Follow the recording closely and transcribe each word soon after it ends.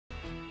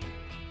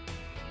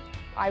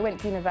I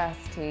went to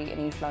university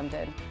in East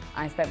London.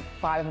 I spent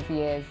 5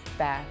 years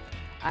there.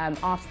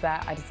 After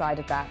that, I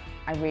decided that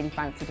I really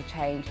fancied a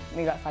change,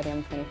 moved outside the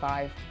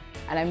M25,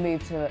 and I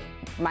moved to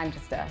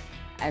Manchester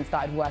and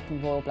started working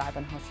in Royal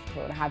Blackburn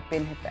Hospital, and I have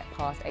been here for the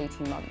past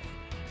 18 months.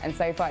 And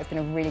so far, it's been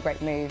a really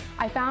great move.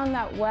 I found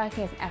that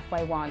working as an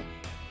FY1,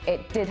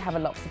 it did have a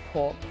lot of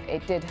support.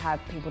 It did have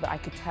people that I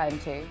could turn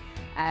to,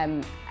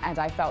 and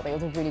I felt that it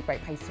was a really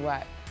great place to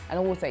work. And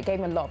also, it gave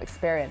me a lot of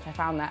experience. I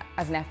found that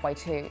as an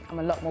FY2, I'm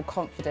a lot more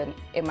confident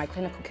in my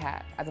clinical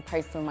care as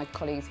opposed to some of my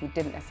colleagues who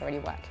didn't necessarily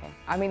work here.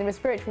 I mean, the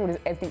respiratory ward is,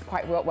 I think,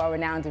 quite well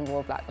renowned in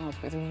Royal Blackburn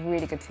Hospital. It's a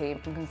really good team,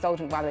 from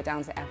consultant right the way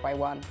down to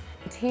FY1.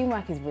 The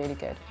teamwork is really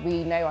good.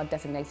 We know our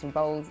designated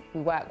roles,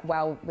 we work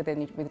well with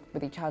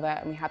each other,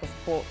 and we have the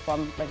support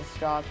from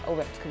registrars all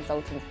the way up to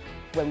consultants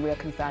when we're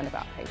concerned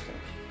about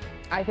patients.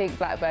 I think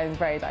Blackburn is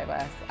very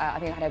diverse. I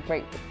think I had a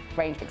great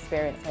range of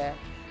experience here,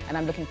 and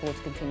I'm looking forward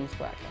to continue to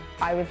work here.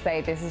 I would say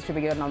this should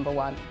be your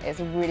 #1. It's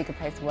a really good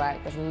place to work.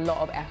 There's a lot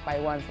of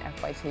FY1s and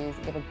FY2s.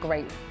 You have a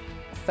great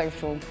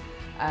social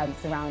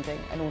surrounding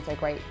and also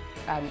great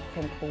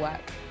clinical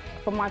work.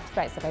 From my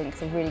perspective, I think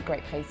it's a really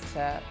great place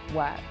to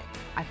work.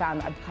 I found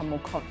that I've become more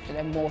confident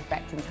and more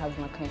effective in terms of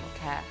my clinical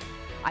care.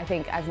 I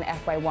think as an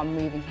FY1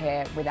 moving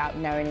here without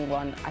knowing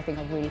anyone, I think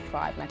I've really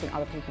thrived, and I think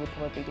other people would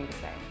probably do the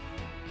same.